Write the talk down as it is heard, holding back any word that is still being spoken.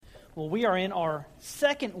Well, we are in our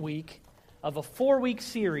second week of a 4-week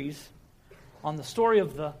series on the story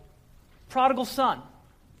of the prodigal son.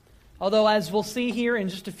 Although, as we'll see here in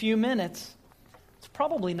just a few minutes, it's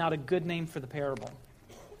probably not a good name for the parable.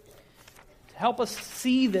 To help us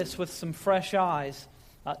see this with some fresh eyes,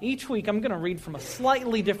 each week I'm going to read from a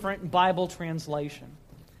slightly different Bible translation.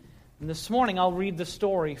 And this morning I'll read the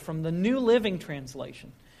story from the New Living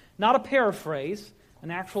Translation. Not a paraphrase, an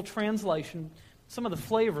actual translation. Some of the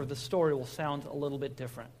flavor of the story will sound a little bit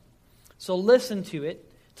different. So listen to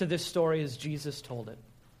this story as Jesus told it.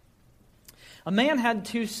 A man had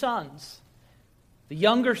 2 sons. The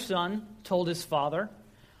younger son told his father,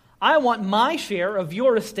 "I want my share of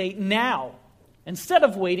your estate now, instead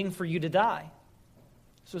of waiting for you to die."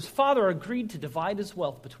 So his father agreed to divide his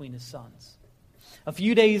wealth between his sons. A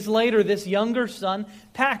few days later, this younger son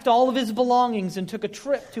packed all of his belongings and took a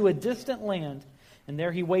trip to a distant land, and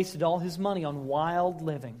there he wasted all his money on wild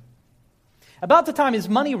living. About the time his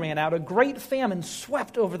money ran out, a great famine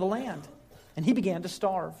swept over the land, and he began to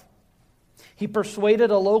starve. He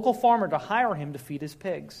persuaded a local farmer to hire him to feed his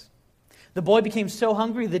pigs. The boy became so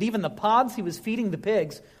hungry that even the pods he was feeding the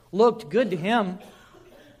pigs looked good to him,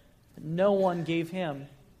 but no one gave him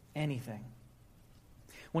anything.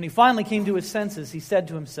 When he finally came to his senses, he said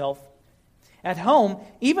to himself, "At home,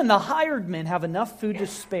 even the hired men have enough food to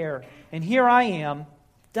spare, and here I am,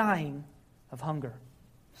 dying of hunger.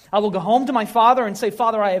 I will go home to my father and say,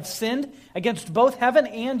 'Father, I have sinned against both heaven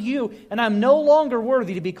and you, and I am no longer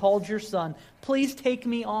worthy to be called your son. Please take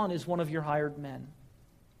me on as one of your hired men.'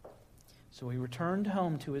 So he returned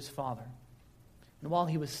home to his father. And while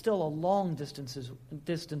he was still a long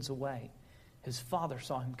distance away, his father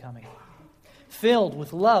saw him coming. Filled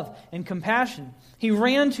with love and compassion, he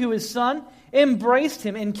ran to his son, embraced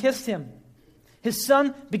him, and kissed him. His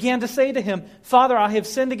son began to say to him, 'Father, I have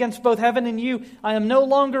sinned against both heaven and you. I am no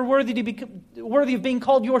longer worthy of being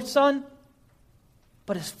called your son.'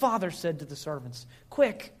 But his father said to the servants,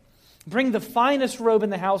 'Quick, bring the finest robe in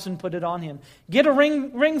the house and put it on him. Get a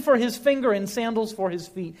ring for his finger and sandals for his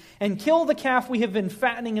feet, and kill the calf we have been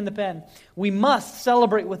fattening in the pen. We must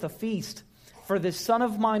celebrate with a feast. For this son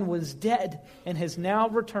of mine was dead and has now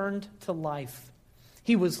returned to life.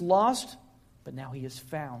 He was lost, but now he is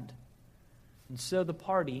found.' And so the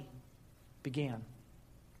party began.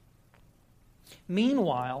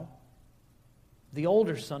 Meanwhile, the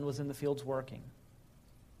older son was in the fields working.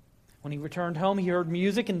 When he returned home, he heard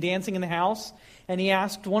music and dancing in the house, and he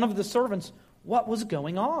asked one of the servants what was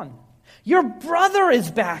going on. 'Your brother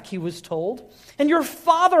is back,' he was told, 'and your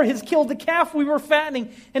father has killed the calf we were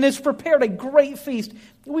fattening and has prepared a great feast.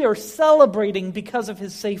 We are celebrating because of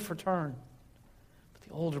his safe return.' But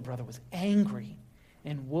the older brother was angry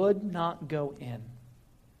and would not go in.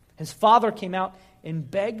 His father came out and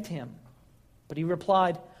begged him, but he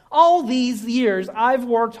replied, 'All these years I've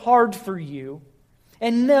worked hard for you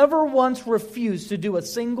and never once refused to do a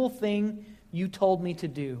single thing you told me to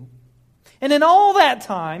do. And in all that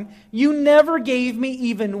time, you never gave me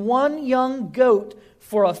even one young goat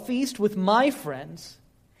for a feast with my friends.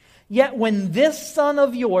 Yet when this son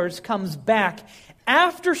of yours comes back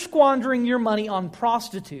after squandering your money on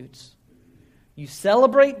prostitutes, you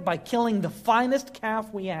celebrate by killing the finest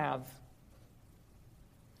calf we have.'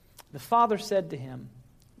 The father said to him,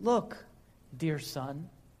 'Look, dear son,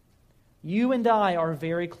 you and I are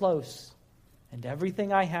very close, and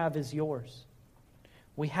everything I have is yours.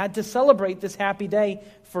 We had to celebrate this happy day,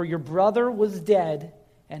 for your brother was dead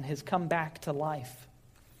and has come back to life.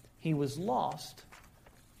 He was lost,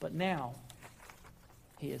 but now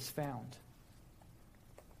he is found.'"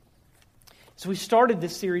 As we started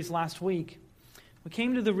this series last week, we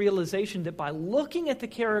came to the realization that by looking at the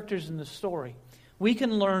characters in the story, we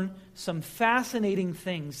can learn some fascinating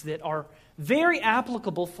things that are very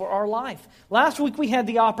applicable for our life. Last week we had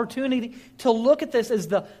the opportunity to look at this as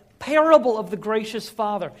the parable of the gracious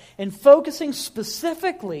father, and focusing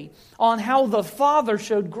specifically on how the father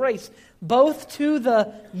showed grace both to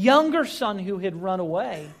the younger son who had run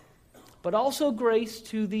away, but also grace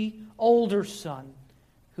to the older son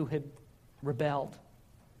who had rebelled.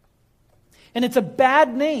 And it's a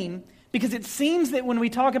bad name because it seems that when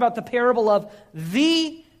we talk about the parable of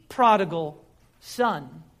the prodigal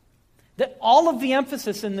son, that all of the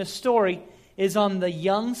emphasis in this story is on the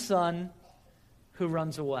young son who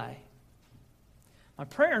runs away. My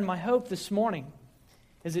prayer and my hope this morning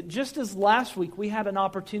is that just as last week we had an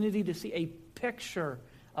opportunity to see a picture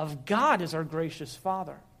of God as our gracious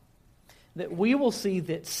Father, that we will see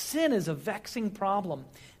that sin is a vexing problem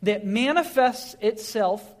that manifests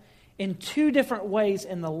itself in 2 different ways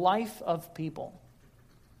in the life of people.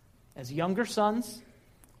 As younger sons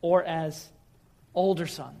or as older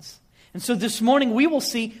sons. And so this morning we will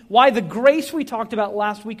see why the grace we talked about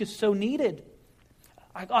last week is so needed.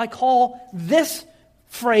 I call this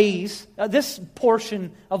phrase, this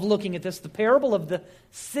portion of looking at this, the parable of the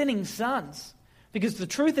sinning sons. Because the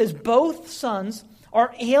truth is both sons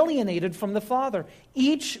are alienated from the father.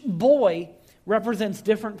 Each boy represents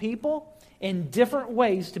different people in different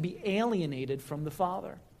ways to be alienated from the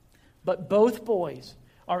father. But both boys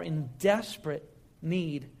are in desperate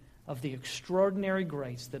need of the extraordinary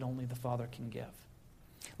grace that only the Father can give.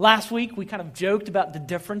 Last week, we kind of joked about the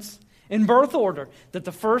difference in birth order, that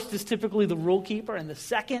the first is typically the rule keeper and the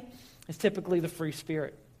second is typically the free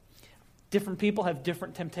spirit. Different people have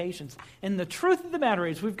different temptations. And the truth of the matter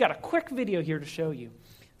is, we've got a quick video here to show you.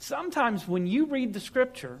 Sometimes when you read the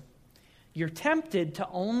Scripture, you're tempted to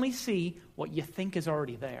only see what you think is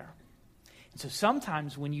already there. And so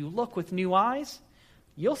sometimes when you look with new eyes,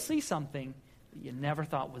 you'll see something that you never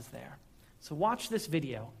thought was there. So watch this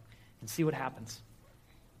video and see what happens.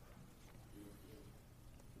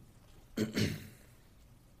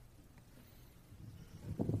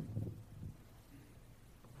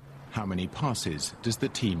 How many passes does the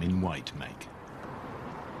team in white make?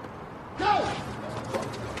 Go!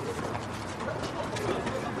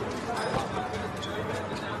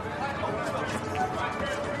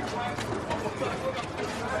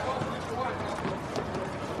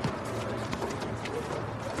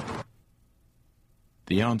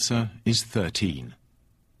 The answer is 13.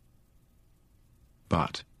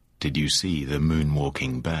 But did you see the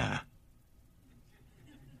moonwalking bear?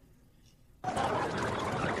 Go!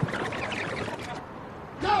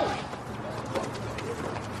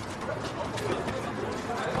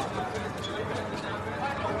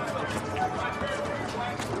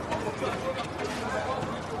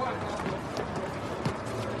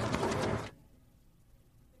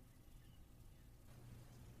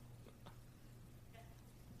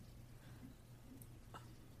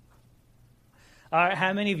 All right,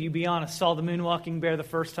 how many of you, be honest, saw the moonwalking bear the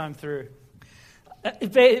first time through?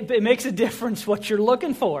 It makes a difference what you're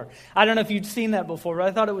looking for. I don't know if you'd seen that before, but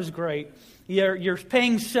I thought it was great. You're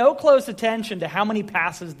paying so close attention to how many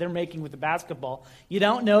passes they're making with the basketball, you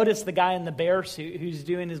don't notice the guy in the bear suit who's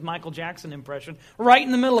doing his Michael Jackson impression right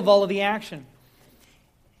in the middle of all of the action.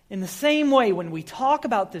 In the same way, when we talk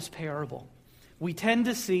about this parable, we tend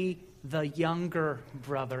to see the younger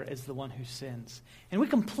brother as the one who sins. And we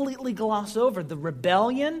completely gloss over the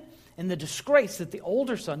rebellion and the disgrace that the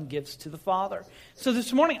older son gives to the father. So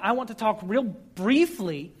this morning, I want to talk real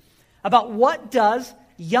briefly about what does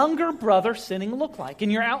younger brother sinning look like. In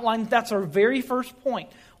your outline, that's our very first point.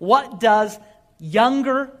 What does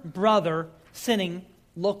younger brother sinning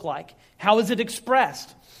look like? How is it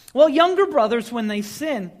expressed? Well, younger brothers, when they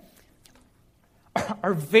sin,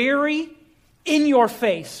 are very in your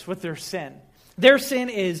face with their sin. Their sin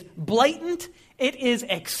is blatant. It is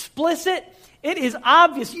explicit. It is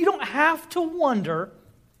obvious. You don't have to wonder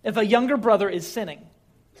if a younger brother is sinning.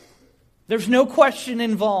 There's no question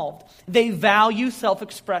involved. They value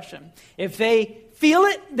self-expression. If they feel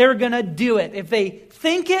it, they're going to do it. If they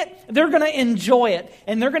think it, they're going to enjoy it.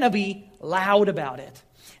 And they're going to be loud about it.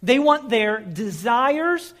 They want their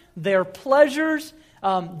desires, their pleasures,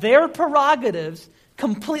 their prerogatives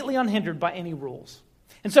completely unhindered by any rules.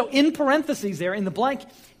 And so in parentheses there, in the blank,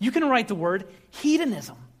 you can write the word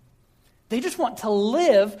hedonism. They just want to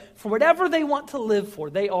live for whatever they want to live for.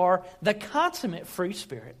 They are the consummate free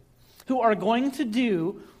spirit who are going to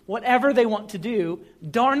do whatever they want to do,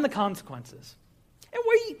 darn the consequences. And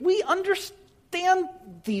we understand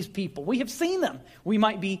these people. We have seen them. We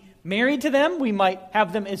might be married to them. We might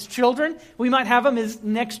have them as children. We might have them as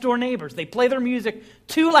next door neighbors. They play their music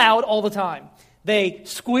too loud all the time. They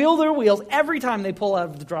squeal their wheels every time they pull out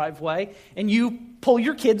of the driveway, and you pull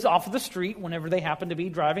your kids off of the street whenever they happen to be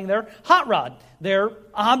driving their hot rod. They're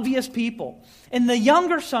obvious people. And the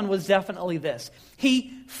younger son was definitely this.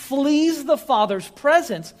 He flees the father's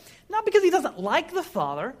presence, not because he doesn't like the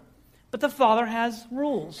father, but the father has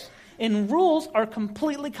rules. And rules are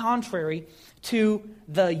completely contrary to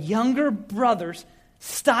the younger brother's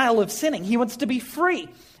style of sinning. He wants to be free.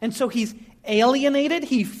 And so he's alienated,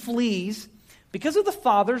 he flees, because of the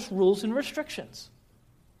father's rules and restrictions.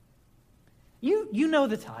 You know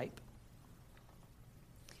the type.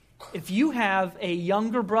 If you have a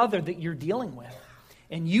younger brother that you're dealing with,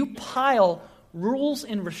 and you pile rules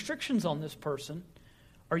and restrictions on this person,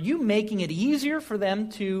 are you making it easier for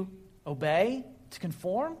them to obey, to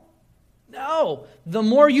conform? No. The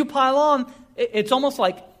more you pile on, it's almost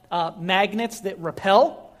like magnets that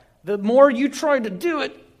repel. The more you try to do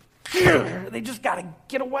it, they just got to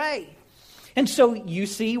get away. And so you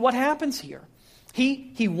see what happens here.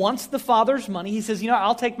 He wants the father's money. He says,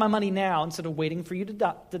 I'll take my money now instead of waiting for you to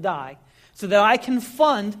die so that I can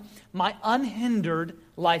fund my unhindered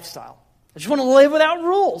lifestyle. I just want to live without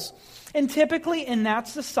rules. And typically in that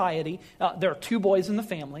society, there are two boys in the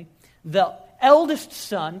family. The eldest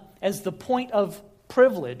son, as the point of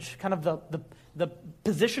privilege, kind of the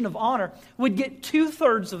position of honor, would get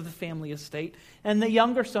 2/3 of the family estate, and the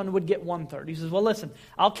younger son would get 1/3. He says, well, listen,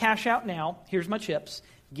 I'll cash out now. Here's my chips.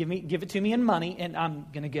 Give it to me in money, and I'm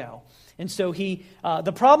going to go. And so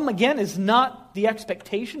the problem, again, is not the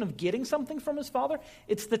expectation of getting something from his father.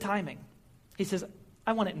 It's the timing. He says,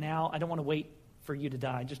 I want it now. I don't want to wait for you to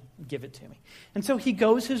die. Just give it to me. And so he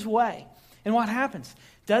goes his way. And what happens?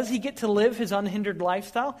 Does he get to live his unhindered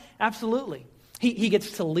lifestyle? Absolutely. He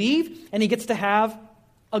gets to leave, and he gets to have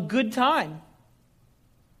a good time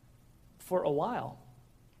for a while.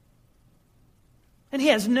 And he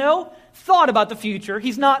has no thought about the future.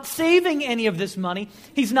 He's not saving any of this money.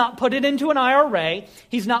 He's not put it into an IRA.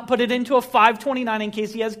 He's not put it into a 529 in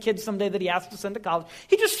case he has kids someday that he has to send to college.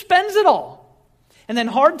 He just spends it all. And then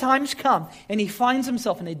hard times come, and he finds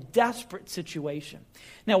himself in a desperate situation.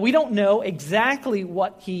 Now, we don't know exactly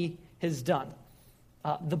what he has done.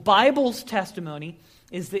 The Bible's testimony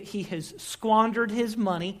is that he has squandered his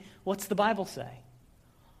money. What's the Bible say?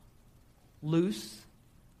 Loose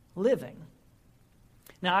living.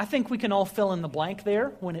 Now, I think we can all fill in the blank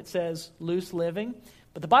there when it says loose living,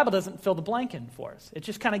 but the Bible doesn't fill the blank in for us. It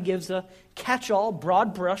just kind of gives a catch-all,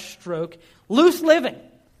 broad brush stroke, loose living.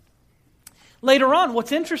 Later on,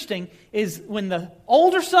 what's interesting is when the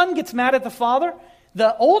older son gets mad at the father,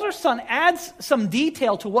 the older son adds some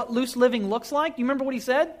detail to what loose living looks like. You remember what he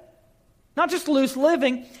said? Not just loose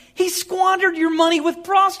living, he squandered your money with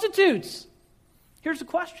prostitutes. Here's the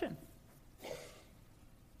question.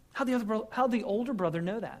 How'd the older brother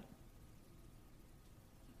know that?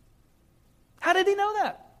 How did he know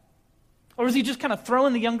that? Or was he just kind of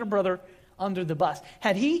throwing the younger brother under the bus?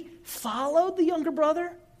 Had he followed the younger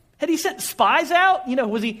brother? Had he sent spies out?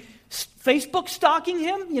 Was he Facebook stalking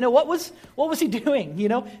him? What was he doing?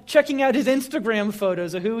 Checking out his Instagram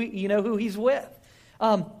photos of who he's with.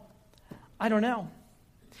 I don't know.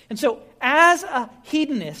 And so, as a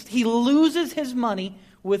hedonist, he loses his money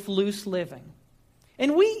with loose living.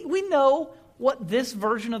 And we know what this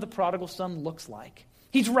version of the prodigal son looks like.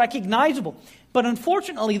 He's recognizable. But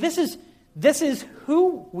unfortunately, this is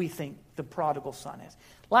who we think the prodigal son is.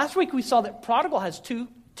 Last week we saw that prodigal has two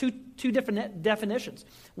different definitions.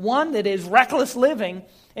 One that is reckless living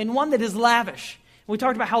and one that is lavish. We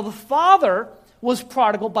talked about how the father was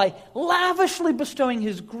prodigal by lavishly bestowing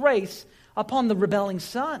his grace upon the rebelling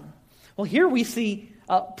son. Well, here we see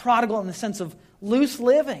prodigal in the sense of loose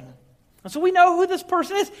living. And so we know who this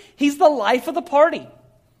person is. He's the life of the party.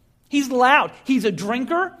 He's loud. He's a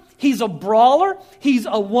drinker. He's a brawler. He's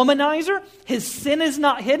a womanizer. His sin is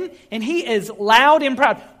not hidden. And he is loud and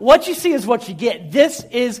proud. What you see is what you get. This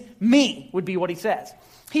is me, would be what he says.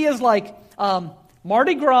 He is like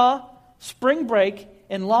Mardi Gras, spring break,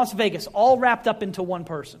 and Las Vegas, all wrapped up into one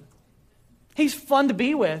person. He's fun to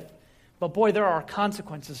be with, but boy, there are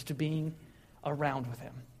consequences to being around with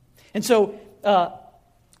him. And so,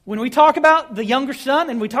 when we talk about the younger son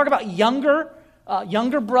and we talk about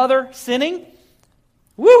younger brother sinning,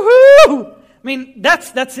 woohoo!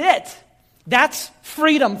 That's it. That's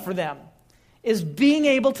freedom for them, is being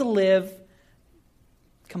able to live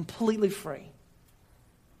completely free.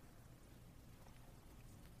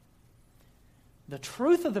 The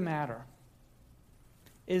truth of the matter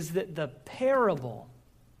is that the parable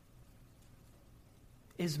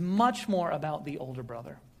is much more about the older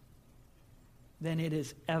brother than it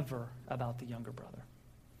is ever about the younger brother.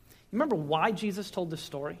 You remember why Jesus told this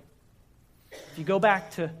story? If you go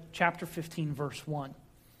back to chapter 15, verse 1,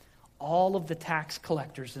 all of the tax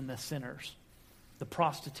collectors and the sinners, the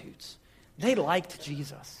prostitutes, they liked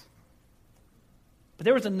Jesus. But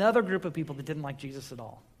there was another group of people that didn't like Jesus at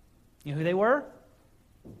all. You know who they were?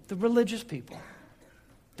 The religious people,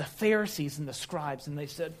 the Pharisees and the scribes. And they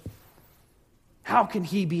said, how can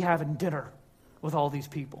he be having dinner with all these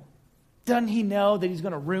people? Doesn't he know that he's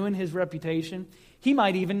going to ruin his reputation? He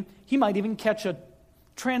might even catch a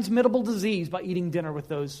transmittable disease by eating dinner with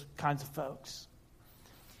those kinds of folks.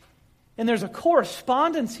 And there's a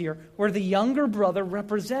correspondence here where the younger brother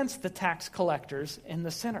represents the tax collectors and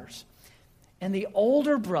the sinners. And the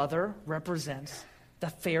older brother represents the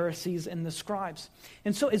Pharisees and the scribes.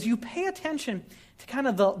 And so as you pay attention to kind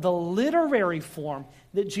of the literary form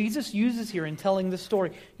that Jesus uses here in telling this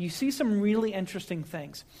story, you see some really interesting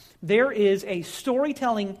things. There is a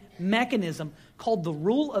storytelling mechanism called the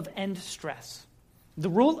rule of end stress. The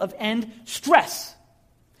rule of end stress.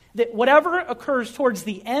 That whatever occurs towards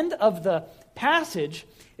the end of the passage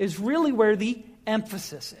is really where the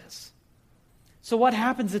emphasis is. So what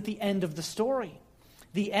happens at the end of the story?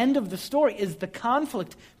 The end of the story is the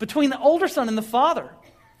conflict between the older son and the father.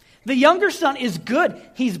 The younger son is good.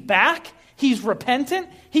 He's back. He's repentant.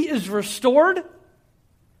 He is restored.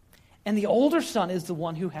 And the older son is the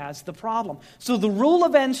one who has the problem. So the rule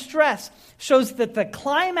of end stress shows that the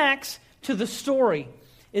climax to the story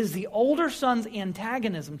is the older son's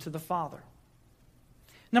antagonism to the father.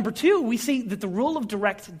 Number two, we see that the rule of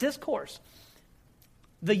direct discourse.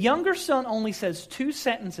 The younger son only says 2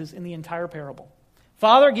 sentences in the entire parable.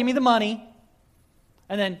 Father, give me the money.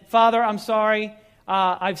 And then, Father, I'm sorry.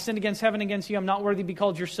 I've sinned against heaven, against you. I'm not worthy to be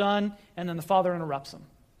called your son. And then the father interrupts him.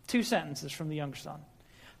 2 sentences from the younger son.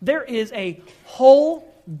 There is a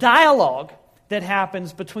whole dialogue that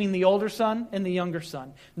happens between the older son and the younger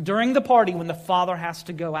son during the party when the father has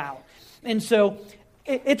to go out. And so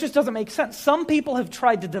it just doesn't make sense. Some people have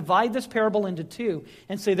tried to divide this parable into 2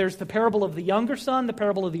 and say there's the parable of the younger son, the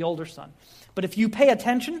parable of the older son. But if you pay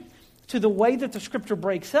attention to the way that the scripture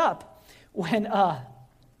breaks up, when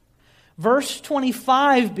verse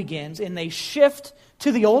 25 begins and they shift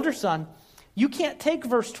to the older son, you can't take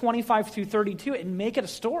verse 25 through 32 and make it a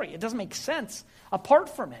story. It doesn't make sense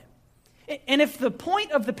apart from it. And if the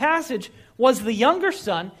point of the passage was the younger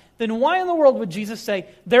son, then why in the world would Jesus say,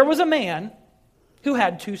 there was a man who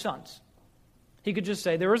had 2 sons? He could just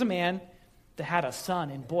say, there was a man that had a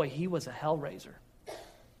son, and boy, he was a hellraiser.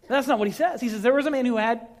 But that's not what he says. He says, there was a man who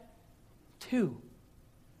had 2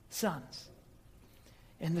 sons.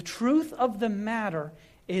 And the truth of the matter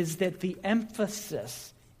is that the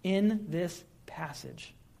emphasis in this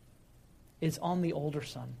passage is on the older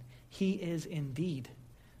son. He is indeed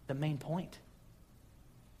the main point.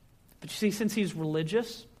 But you see, since he's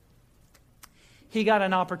religious, he got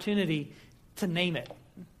an opportunity to name it.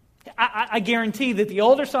 I guarantee that the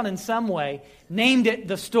older son in some way named it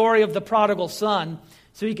the story of the prodigal son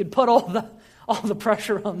so he could put all the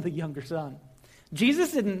pressure on the younger son.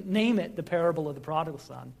 Jesus didn't name it the parable of the prodigal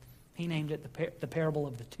son. He named it the parable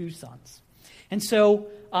of the 2 sons. And so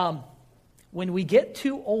when we get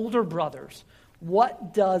to older brothers,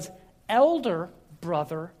 what does elder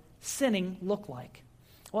brother sinning look like?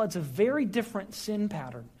 Well, it's a very different sin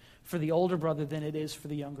pattern for the older brother than it is for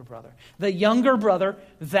the younger brother. The younger brother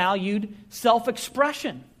valued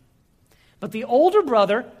self-expression, but the older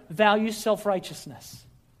brother values self-righteousness.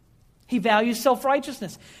 He values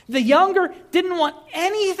self-righteousness. The younger didn't want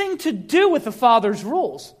anything to do with the father's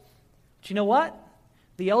rules. But you know what?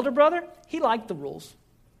 The elder brother, he liked the rules.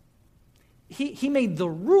 He made the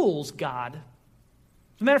rules God.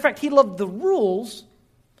 As a matter of fact, he loved the rules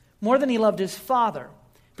more than he loved his father.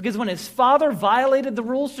 Because when his father violated the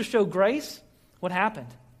rules to show grace, what happened?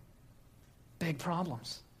 Big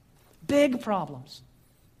problems. Big problems.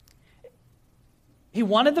 He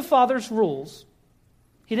wanted the father's rules.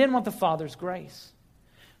 He didn't want the father's grace.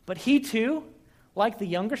 But he too, like the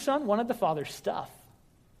younger son, wanted the father's stuff.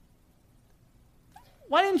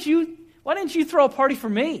 Why didn't you throw a party for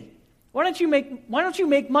me? Why don't you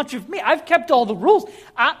make much of me? I've kept all the rules.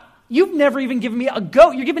 You've never even given me a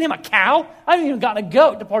goat. You're giving him a cow? I haven't even gotten a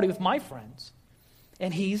goat to party with my friends.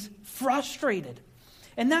 And he's frustrated.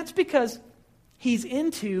 And that's because he's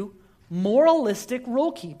into moralistic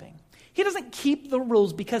rule keeping. He doesn't keep the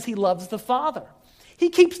rules because he loves the Father. He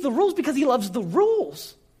keeps the rules because he loves the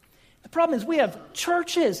rules. The problem is we have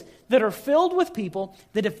churches that are filled with people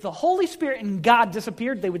that if the Holy Spirit and God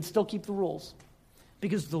disappeared, they would still keep the rules.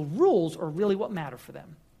 Because the rules are really what matter for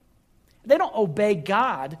them. They don't obey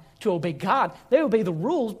God to obey God. They obey the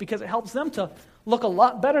rules because it helps them to look a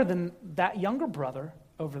lot better than that younger brother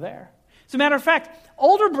over there. As a matter of fact,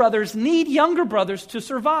 older brothers need younger brothers to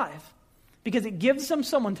survive because it gives them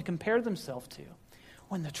someone to compare themselves to.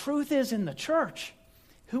 When the truth is in the church,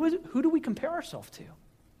 who do we compare ourselves to?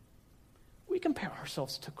 We compare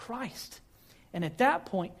ourselves to Christ. And at that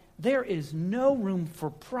point, there is no room for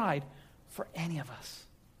pride for any of us.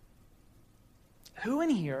 Who in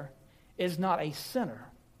here is not a sinner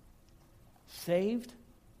saved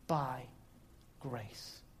by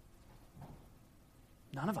grace?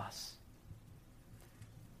 None of us.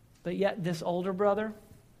 But yet this older brother,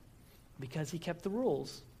 because he kept the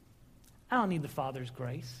rules, I don't need the Father's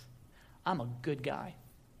grace. I'm a good guy.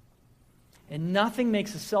 And nothing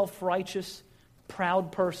makes a self-righteous,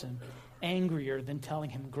 proud person angrier than telling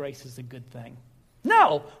him grace is a good thing.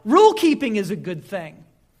 No, rule keeping is a good thing.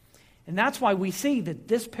 And that's why we see that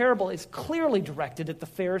this parable is clearly directed at the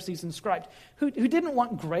Pharisees and scribes who didn't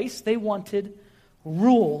want grace, they wanted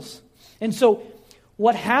rules. And so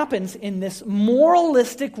what happens in this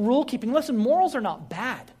moralistic rule keeping, listen, morals are not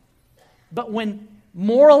bad. But when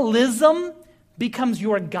moralism becomes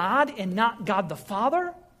your God and not God the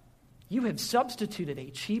Father, you have substituted a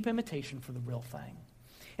cheap imitation for the real thing.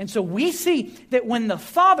 And so we see that when the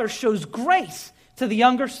Father shows grace to the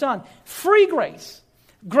younger son, free grace,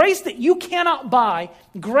 grace that you cannot buy,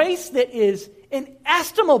 grace that is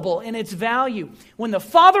inestimable in its value. When the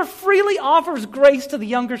Father freely offers grace to the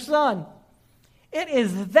younger son, it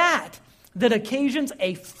is that occasions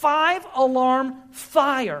a 5-alarm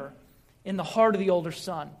fire in the heart of the older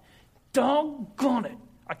son. Doggone it.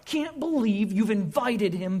 I can't believe you've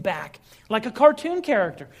invited him back. Like a cartoon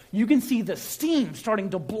character, you can see the steam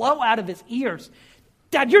starting to blow out of his ears.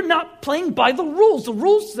 Dad, you're not playing by the rules. The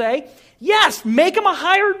rules say, yes, make him a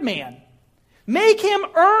hired man. Make him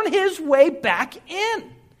earn his way back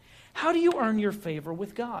in. How do you earn your favor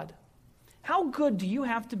with God? How good do you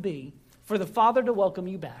have to be for the Father to welcome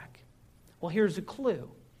you back? Well, here's a clue.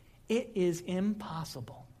 It is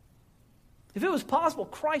impossible. If it was possible,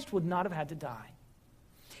 Christ would not have had to die.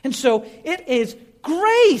 And so it is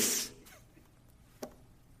grace.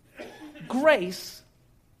 Grace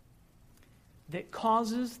that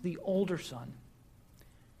causes the older son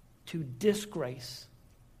to disgrace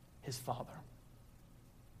his father.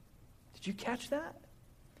 Did you catch that?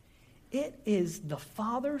 It is the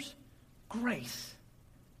Father's grace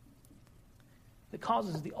that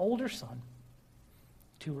causes the older son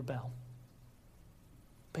to rebel.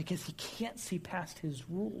 Because he can't see past his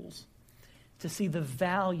rules to see the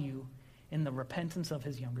value in the repentance of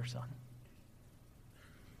his younger son.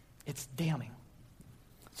 It's damning.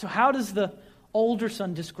 So how does the older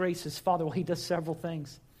son disgrace his father? Well, he does several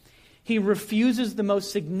things. He refuses the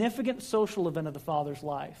most significant social event of the father's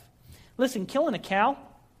life. Listen, killing a cow,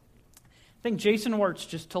 I think Jason Wirtz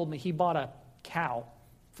just told me he bought a cow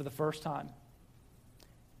for the first time.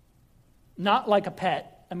 Not like a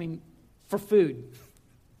pet, for food.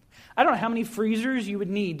 I don't know how many freezers you would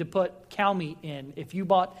need to put cow meat in if you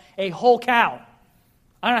bought a whole cow.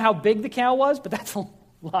 I don't know how big the cow was, but that's a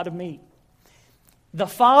lot of meat. The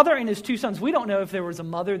father and his two sons, we don't know if there was a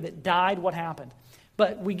mother that died, what happened.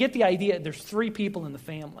 But we get the idea there's 3 people in the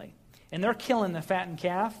family. And they're killing the fattened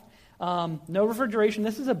calf. No refrigeration.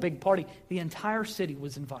 This is a big party. The entire city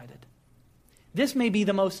was invited. This may be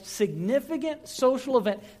the most significant social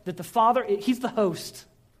event that the father, he's the host.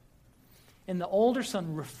 And the older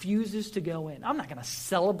son refuses to go in. I'm not going to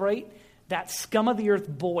celebrate that scum of the earth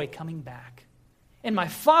boy coming back. And my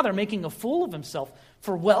father making a fool of himself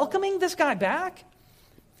for welcoming this guy back.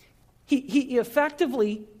 He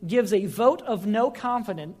effectively gives a vote of no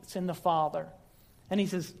confidence in the father. And he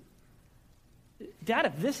says, Dad,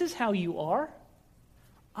 if this is how you are,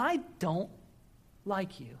 I don't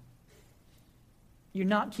like you. You're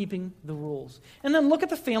not keeping the rules. And then look at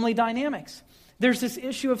the family dynamics. There's this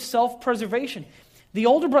issue of self-preservation. The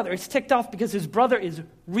older brother is ticked off because his brother is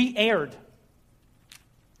re-heired.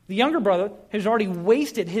 The younger brother has already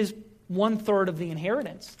wasted his 1/3 of the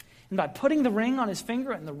inheritance. And by putting the ring on his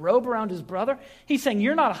finger and the robe around his brother, he's saying,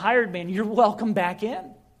 you're not a hired man, you're welcome back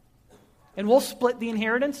in. And we'll split the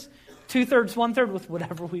inheritance, 2/3, 1/3, with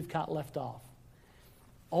whatever we've got left off.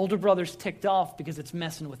 Older brother's ticked off because it's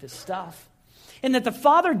messing with his stuff. And that the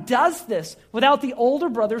father does this without the older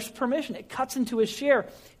brother's permission. It cuts into his share.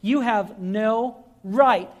 You have no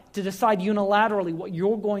right to decide unilaterally what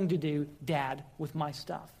you're going to do, Dad, with my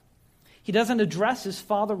stuff. He doesn't address his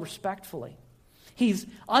father respectfully. He's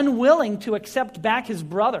unwilling to accept back his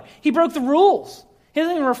brother. He broke the rules. He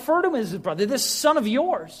doesn't even refer to him as his brother, this son of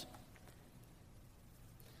yours.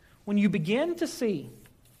 When you begin to see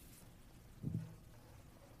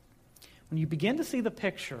the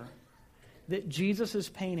picture that Jesus is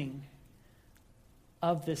painting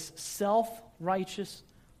of this self-righteous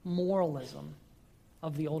moralism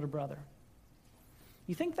of the older brother,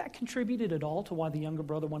 you think that contributed at all to why the younger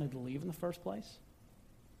brother wanted to leave in the first place?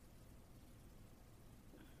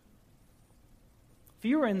 If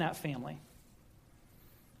you were in that family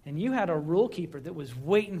and you had a rule keeper that was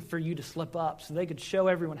waiting for you to slip up so they could show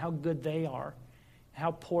everyone how good they are, how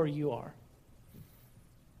poor you are,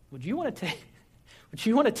 would you want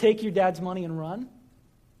to take your dad's money and run?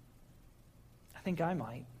 I think I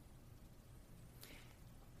might.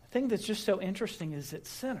 The thing that's just so interesting is that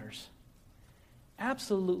sinners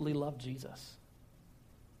absolutely love Jesus.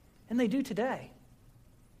 And they do today.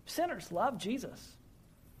 Sinners love Jesus.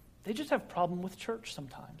 They just have a problem with church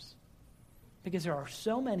sometimes. Because there are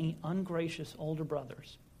so many ungracious older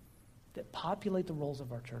brothers that populate the rolls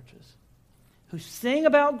of our churches, who sing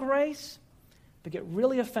about grace, but get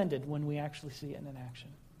really offended when we actually see it in action.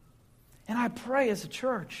 And I pray as a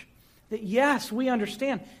church that, yes, we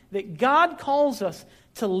understand that God calls us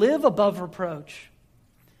to live above reproach,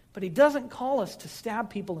 But he doesn't call us to stab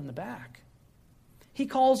people in the back. He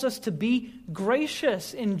calls us to be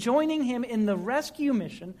gracious in joining him in the rescue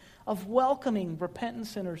mission of welcoming repentant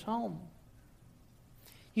sinners home.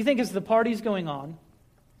 You think as the party's going on,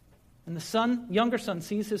 and the younger son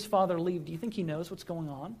sees his father leave, do you think he knows what's going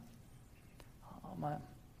on? Oh,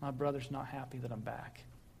 my brother's not happy that I'm back.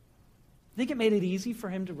 Think it made it easy for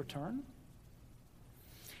him to return?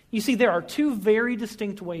 You see, there are two very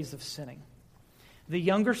distinct ways of sinning. The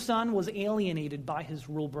younger son was alienated by his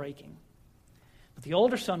rule breaking. But the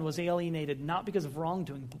older son was alienated not because of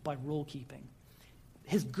wrongdoing, but by rule keeping.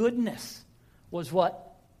 His goodness was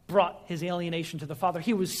what brought his alienation to the father.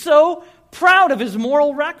 He was so proud of his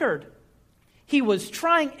moral record. He was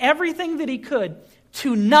trying everything that he could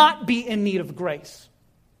to not be in need of grace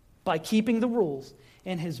by keeping the rules.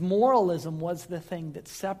 And his moralism was the thing that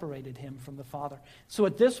separated him from the father. So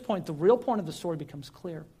at this point, the real point of the story becomes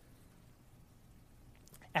clear.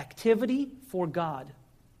 Activity for God,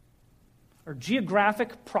 or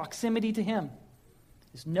geographic proximity to him,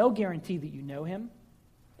 is no guarantee that you know him.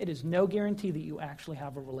 It is no guarantee that you actually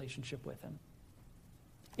have a relationship with him.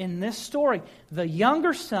 In this story, the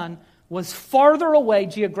younger son was farther away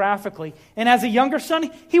geographically. And as a younger son,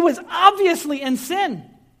 he was obviously in sin.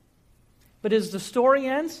 But as the story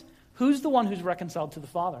ends, who's the one who's reconciled to the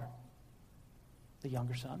father? The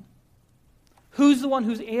younger son. Who's the one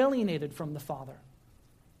who's alienated from the father?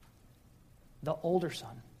 The older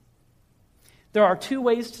son. There are two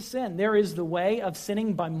ways to sin. There is the way of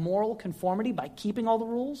sinning by moral conformity, by keeping all the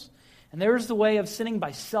rules. And there is the way of sinning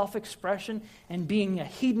by self-expression and being a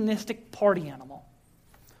hedonistic party animal.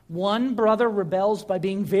 One brother rebels by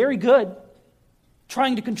being very good,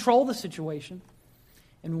 trying to control the situation.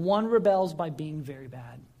 And one rebels by being very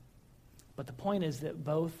bad. But the point is that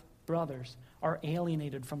both brothers are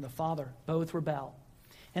alienated from the father. Both rebel.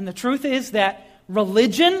 And the truth is that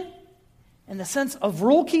religion, in the sense of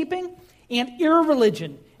rule keeping, and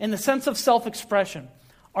irreligion, in the sense of self-expression,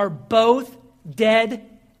 are both dead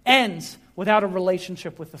ends without a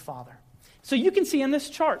relationship with the Father. So you can see in this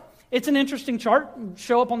chart, it's an interesting chart,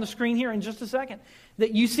 show up on the screen here in just a second,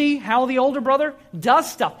 that you see how the older brother does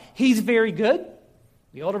stuff. He's very good.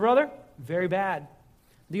 The older brother, very bad.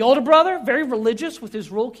 The older brother, very religious with his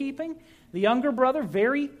rule keeping. The younger brother,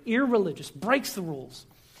 very irreligious, breaks the rules.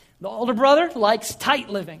 The older brother likes tight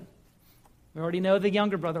living. We already know the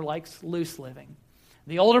younger brother likes loose living.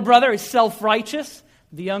 The older brother is self-righteous.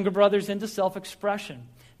 The younger brother's into self-expression.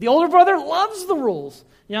 The older brother loves the rules.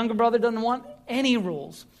 The younger brother doesn't want any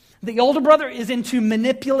rules. The older brother is into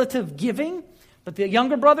manipulative giving, but the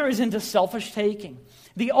younger brother is into selfish taking.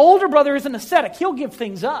 The older brother is an ascetic. He'll give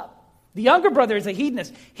things up. The younger brother is a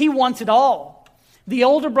hedonist. He wants it all. The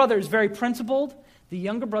older brother is very principled. The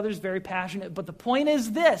younger brother is very passionate. But the point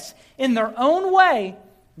is this: in their own way,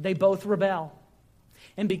 they both rebel.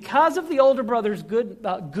 And because of the older brother's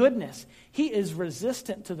goodness, he is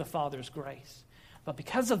resistant to the father's grace. But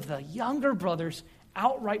because of the younger brother's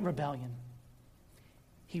outright rebellion,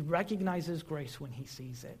 he recognizes grace when he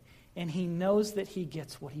sees it. And he knows that he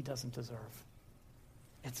gets what he doesn't deserve.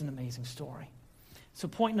 It's an amazing story. So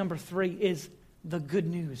point number 3 is the good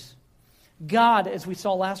news. God, as we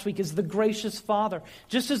saw last week, is the gracious Father.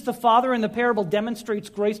 Just as the father in the parable demonstrates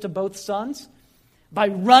grace to both sons, by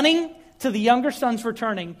running to the younger son's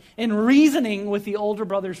returning and reasoning with the older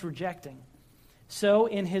brother's rejecting. So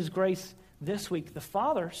in his grace this week, the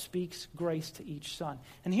Father speaks grace to each son.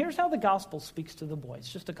 And here's how the gospel speaks to the boys.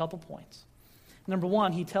 Just a couple points. Number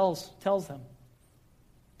 1, he tells them,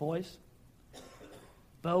 boys,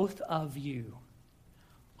 both of you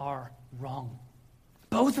are wrong.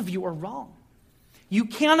 Both of you are wrong. You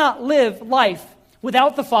cannot live life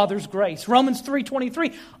without the Father's grace. Romans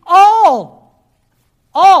 3:23, all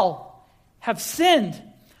have sinned.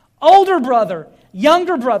 Older brother,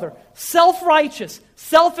 younger brother, self-righteous,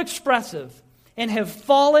 self-expressive, and have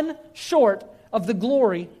fallen short of the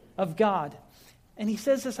glory of God. And he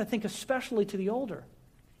says this, I think, especially to the older.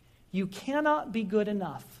 You cannot be good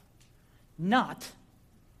enough not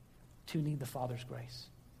to need the Father's grace.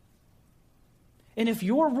 And if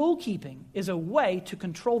your rule keeping is a way to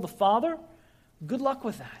control the Father, good luck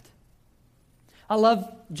with that. I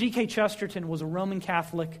love G.K. Chesterton was a Roman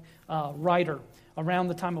Catholic writer around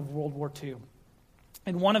the time of World War II.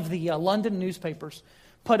 And one of the London newspapers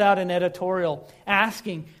put out an editorial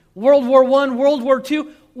asking, World War I, World War II,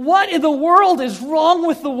 what in the world is wrong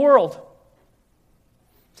with the world?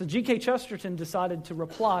 So G.K. Chesterton decided to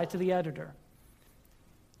reply to the editor.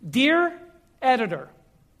 Dear editor,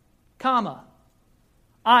 comma,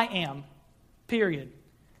 I am, period.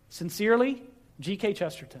 Sincerely, G.K.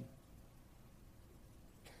 Chesterton.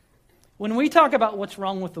 When we talk about what's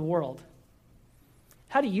wrong with the world,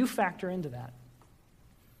 how do you factor into that?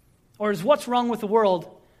 Or is what's wrong with the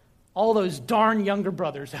world all those darn younger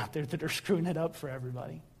brothers out there that are screwing it up for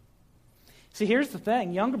everybody? See, here's the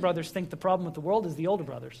thing. Younger brothers think the problem with the world is the older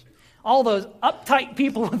brothers. All those uptight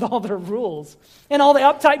people with all their rules. And all the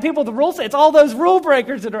uptight people with the rules, it's all those rule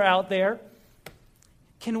breakers that are out there.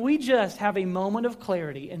 Can we just have a moment of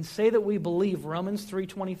clarity and say that we believe Romans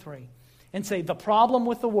 3:23 and say the problem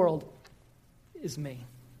with the world is me?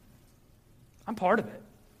 I'm part of it.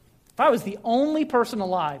 If I was the only person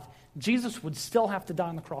alive, Jesus would still have to die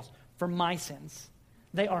on the cross for my sins.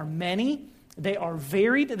 They are many, they are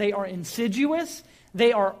varied, they are insidious,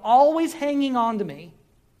 they are always hanging on to me.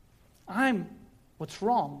 I'm what's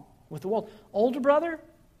wrong with the world. Older brother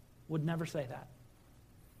would never say that.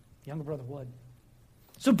 Younger brother would.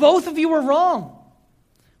 So both of you are wrong.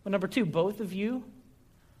 But number two, both of you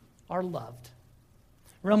are loved.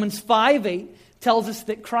 Romans 5:8 tells us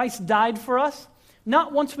that Christ died for us,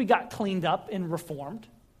 not once we got cleaned up and reformed.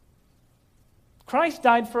 Christ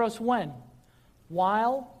died for us when?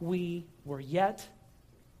 While we were yet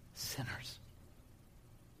sinners.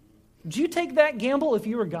 Would you take that gamble if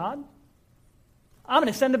you were God? I'm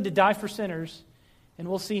going to send him to die for sinners, and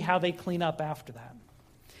we'll see how they clean up after that.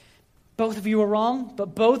 Both of you are wrong,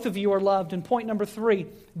 but both of you are loved. And point number 3,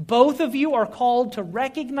 both of you are called to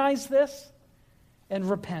recognize this and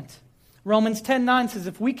repent. Romans 10:9 says,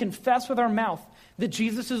 if we confess with our mouth that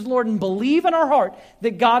Jesus is Lord and believe in our heart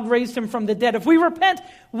that God raised him from the dead, if we repent,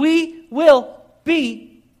 we will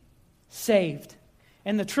be saved.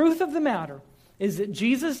 And the truth of the matter is that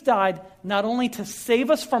Jesus died not only to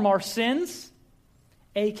save us from our sins,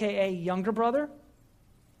 a.k.a. younger brother,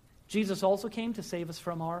 Jesus also came to save us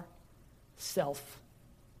from our self,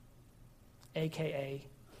 a.k.a.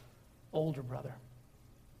 older brother.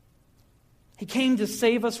 He came to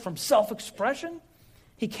save us from self-expression.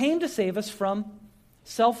 He came to save us from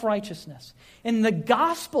self-righteousness. And the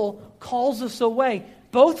gospel calls us away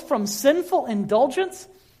both from sinful indulgence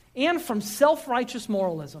and from self-righteous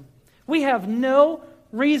moralism. We have no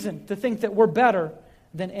reason to think that we're better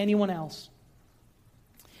than anyone else.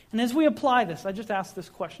 And as we apply this, I just ask this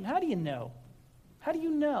question. How do you know? How do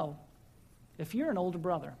you know if you're an older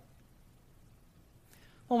brother?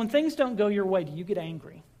 Well, when things don't go your way, do you get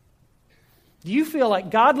angry? Do you feel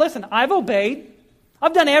like, God, listen, I've obeyed.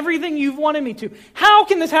 I've done everything you've wanted me to. How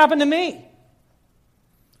can this happen to me?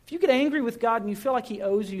 If you get angry with God and you feel like he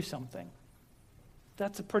owes you something,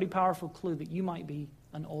 that's a pretty powerful clue that you might be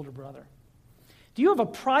an older brother. Do you have a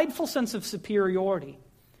prideful sense of superiority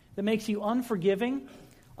that makes you unforgiving,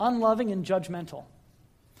 unloving, and judgmental?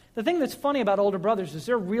 The thing that's funny about older brothers is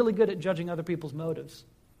they're really good at judging other people's motives,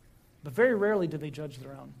 but very rarely do they judge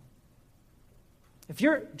their own. If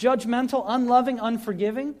you're judgmental, unloving,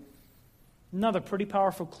 unforgiving, another pretty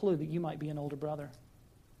powerful clue that you might be an older brother.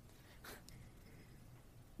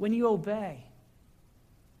 When you obey,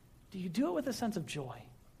 do you do it with a sense of joy?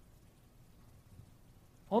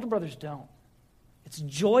 Older brothers don't. It's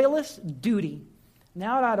joyless duty,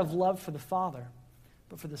 not out of love for the Father,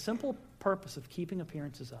 but for the simple purpose of keeping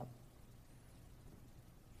appearances up.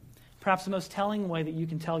 Perhaps the most telling way that you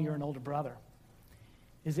can tell you're an older brother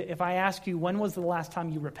is that if I ask you, when was the last time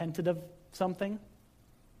you repented of something?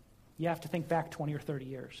 You have to think back 20 or 30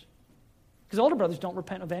 years. Because older brothers don't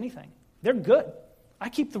repent of anything. They're good. I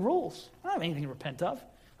keep the rules. I don't have anything to repent of.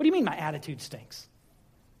 What do you mean my attitude stinks?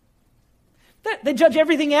 They judge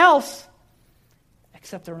everything else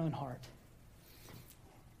except their own heart.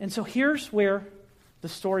 And so here's where the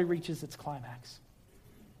story reaches its climax.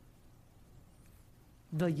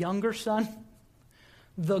 The younger son,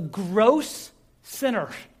 the gross sinner,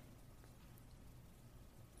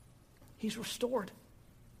 he's restored.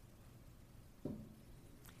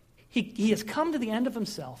 He has come to the end of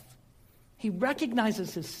himself. He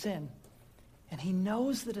recognizes his sin, and he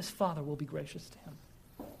knows that his father will be gracious to him.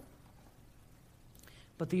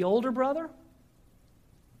 But the older brother,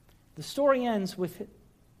 the story ends with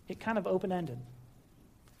it kind of open-ended.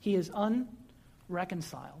 He is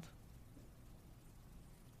unreconciled.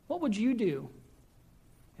 What would you do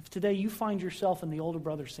if today you find yourself in the older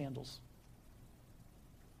brother's sandals?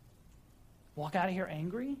 Walk out of here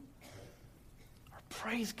angry? Or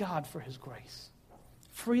praise God for his grace,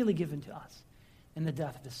 freely given to us in the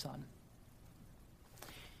death of his son?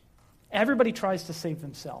 Everybody tries to save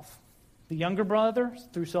themselves. The younger brother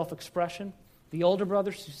through self-expression, the older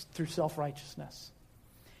brother through self-righteousness.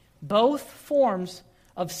 Both forms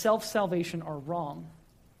of self-salvation are wrong.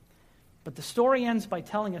 But the story ends by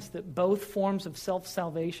telling us that both forms of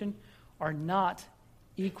self-salvation are not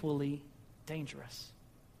equally dangerous.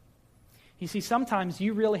 You see, sometimes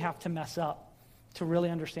you really have to mess up to really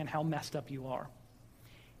understand how messed up you are.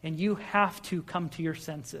 And you have to come to your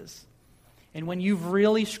senses. And when you've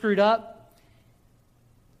really screwed up,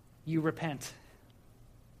 you repent.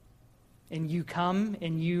 And you come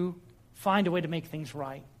and you find a way to make things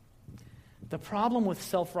right. The problem with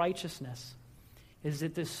self-righteousness is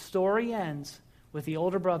that this story ends with the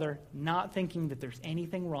older brother not thinking that there's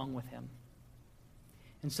anything wrong with him.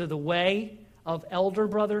 And so the way of elder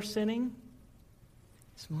brother sinning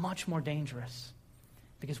is much more dangerous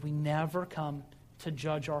because we never come to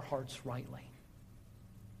judge our hearts rightly.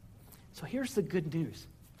 So here's the good news.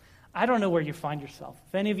 I don't know where you find yourself.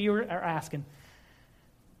 If any of you are asking,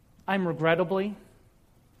 I'm regrettably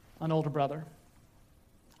an older brother.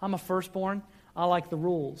 I'm a firstborn. I like the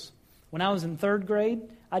rules. When I was in 3rd grade,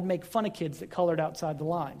 I'd make fun of kids that colored outside the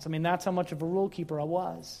lines. I mean, that's how much of a rule keeper I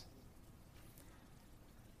was.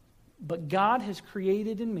 But God has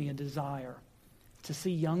created in me a desire to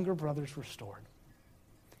see younger brothers restored.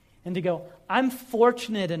 And to go, I'm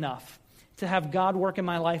fortunate enough to have God work in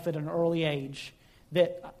my life at an early age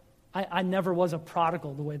that I never was a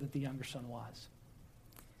prodigal the way that the younger son was.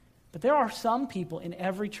 But there are some people in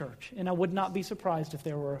every church, and I would not be surprised if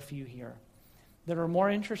there were a few here, that are more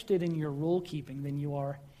interested in your rule keeping than you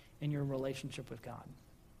are in your relationship with God.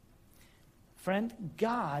 Friend,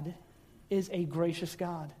 God is a gracious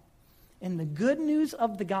God. And the good news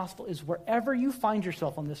of the gospel is wherever you find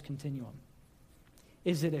yourself on this continuum,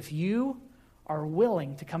 is that if you are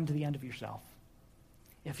willing to come to the end of yourself,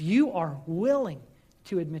 if you are willing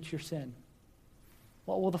to admit your sin,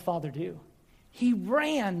 what will the Father do? He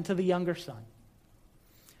ran to the younger son.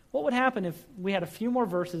 What would happen if we had a few more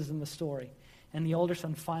verses in the story and the older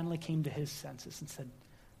son finally came to his senses and said,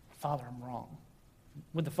 Father, I'm wrong?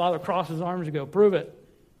 Would the father cross his arms and go, prove it?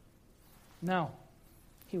 No.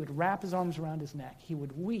 He would wrap his arms around his neck. He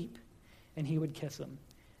would weep and he would kiss him.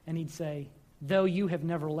 And he'd say, though you have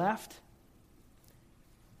never left,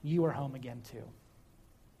 you are home again too.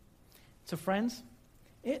 So friends,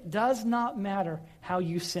 it does not matter how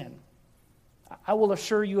you sin. I will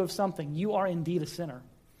assure you of something. You are indeed a sinner.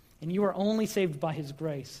 And you are only saved by his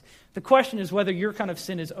grace. The question is whether your kind of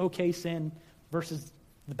sin is okay sin versus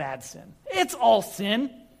the bad sin. It's all sin.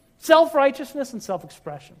 Self-righteousness and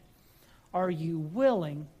self-expression. Are you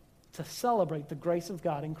willing to celebrate the grace of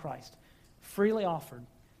God in Christ, freely offered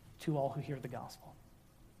to all who hear the gospel?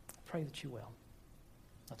 I pray that you will.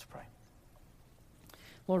 Let's pray.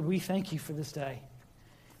 Lord, we thank you for this day.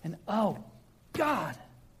 And oh, God,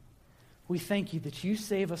 we thank you that you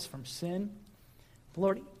save us from sin.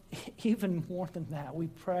 Lord, even more than that, we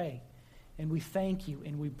pray and we thank you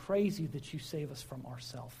and we praise you that you save us from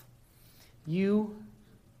ourselves.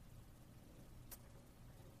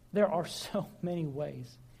 There are so many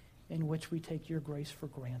ways in which we take your grace for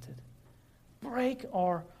granted. Break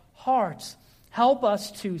our hearts. Help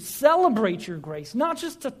us to celebrate your grace, not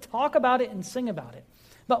just to talk about it and sing about it,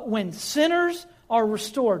 but when sinners are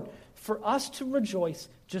restored, for us to rejoice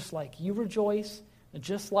just like you rejoice,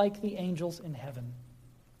 just like the angels in heaven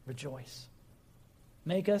rejoice.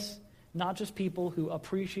 Make us not just people who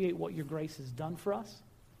appreciate what your grace has done for us,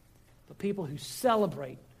 but people who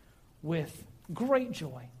celebrate with great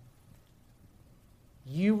joy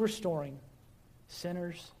you restoring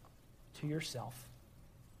sinners to yourself.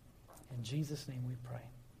 In Jesus' name we pray.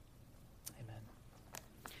 Amen.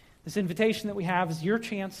 This invitation that we have is your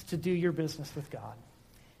chance to do your business with God.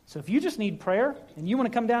 So if you just need prayer and you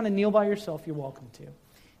want to come down and kneel by yourself, you're welcome to.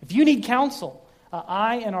 If you need counsel,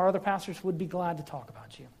 I and our other pastors would be glad to talk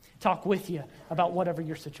about you, talk with you about whatever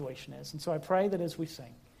your situation is. And so I pray that as we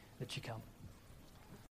sing, that you come.